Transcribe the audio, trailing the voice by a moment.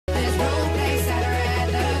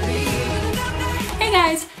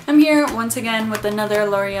here once again with another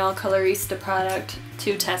L'Oreal Colorista product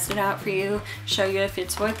to test it out for you, show you if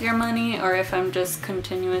it's worth your money or if I'm just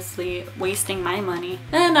continuously wasting my money.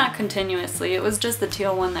 Not continuously, it was just the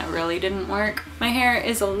teal one that really didn't work. My hair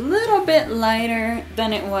is a little bit lighter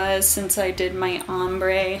than it was since I did my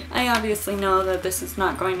ombre. I obviously know that this is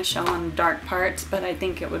not going to show on the dark parts, but I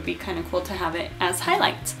think it would be kind of cool to have it as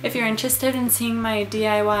highlights. If you're interested in seeing my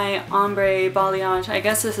DIY ombre balayage, I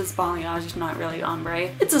guess this is balayage, not really ombre.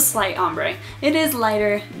 It's a slight ombre. It is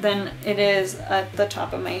lighter than it is at the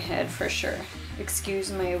top of my head for sure.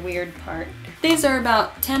 Excuse my weird part. These are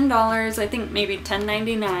about $10, I think maybe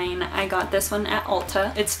 $10.99. I got this one at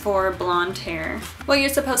Ulta. It's for blonde hair. What you're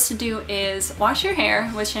supposed to do is wash your hair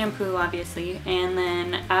with shampoo, obviously, and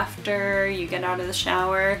then after you get out of the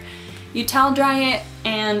shower, you towel dry it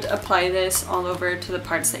and apply this all over to the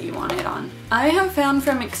parts that you want it on. I have found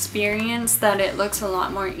from experience that it looks a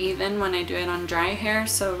lot more even when I do it on dry hair,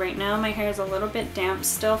 so right now my hair is a little bit damp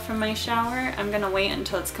still from my shower. I'm gonna wait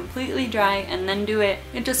until it's completely dry and then do it.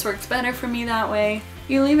 It just works better for me that way.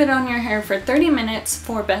 You leave it on your hair for 30 minutes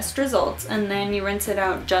for best results, and then you rinse it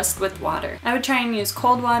out just with water. I would try and use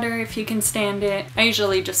cold water if you can stand it. I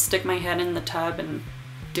usually just stick my head in the tub and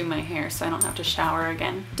do my hair so I don't have to shower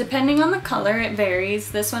again. Depending on the color, it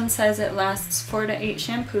varies. This one says it lasts 4 to 8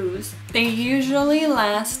 shampoos. They usually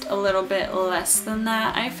last a little bit less than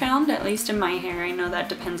that, I found, at least in my hair. I know that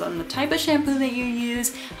depends on the type of shampoo that you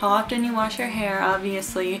use, how often you wash your hair,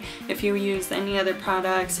 obviously, if you use any other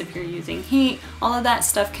products, if you're using heat, all of that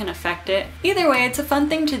stuff can affect it. Either way, it's a fun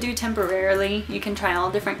thing to do temporarily. You can try all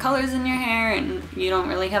different colors in your hair and you don't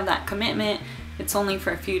really have that commitment. It's only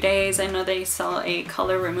for a few days. I know they sell a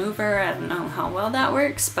color remover. I don't know how well that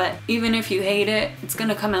works, but even if you hate it, it's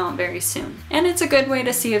gonna come out very soon. And it's a good way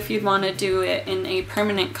to see if you'd want to do it in a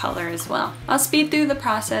permanent color as well. I'll speed through the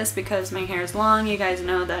process because my hair is long. You guys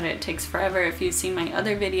know that it takes forever. If you've seen my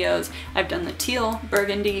other videos, I've done the teal,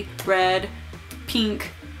 burgundy, red, pink.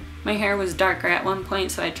 My hair was darker at one point,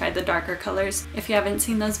 so I tried the darker colors. If you haven't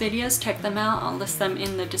seen those videos, check them out. I'll list them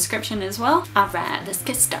in the description as well. Alright, let's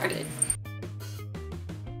get started.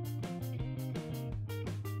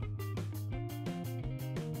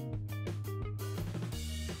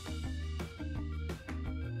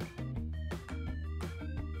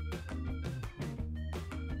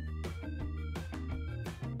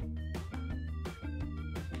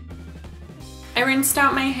 I rinsed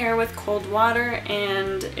out my hair with cold water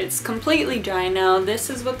and it's completely dry now. This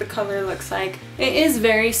is what the color looks like. It is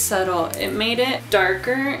very subtle. It made it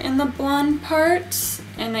darker in the blonde parts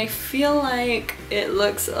and I feel like it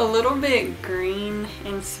looks a little bit green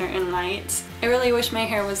in certain lights. I really wish my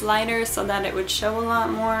hair was lighter so that it would show a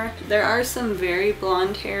lot more. There are some very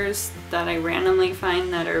blonde hairs that I randomly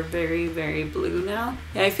find that are very, very blue now.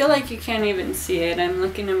 Yeah, I feel like you can't even see it. I'm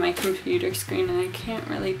looking at my computer screen and I can't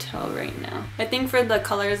really tell right now. I think for the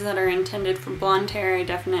colors that are intended for blonde hair, I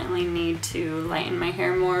definitely need to lighten my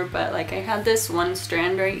hair more, but like I had this one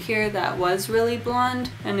strand right here that was really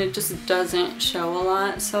blonde and it just doesn't show a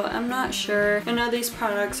lot, so I'm not sure. I know these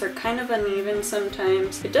products are kind of uneven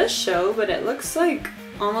sometimes. It does show, but it looks like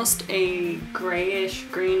almost a grayish,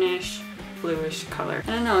 greenish, bluish color.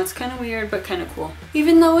 I don't know, it's kind of weird but kind of cool.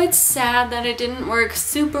 Even though it's sad that it didn't work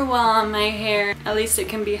super well on my hair, at least it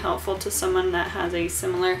can be helpful to someone that has a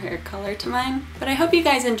similar hair color to mine. But I hope you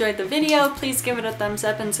guys enjoyed the video. Please give it a thumbs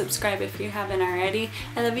up and subscribe if you haven't already.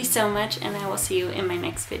 I love you so much and I will see you in my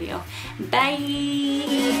next video.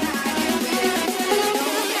 Bye!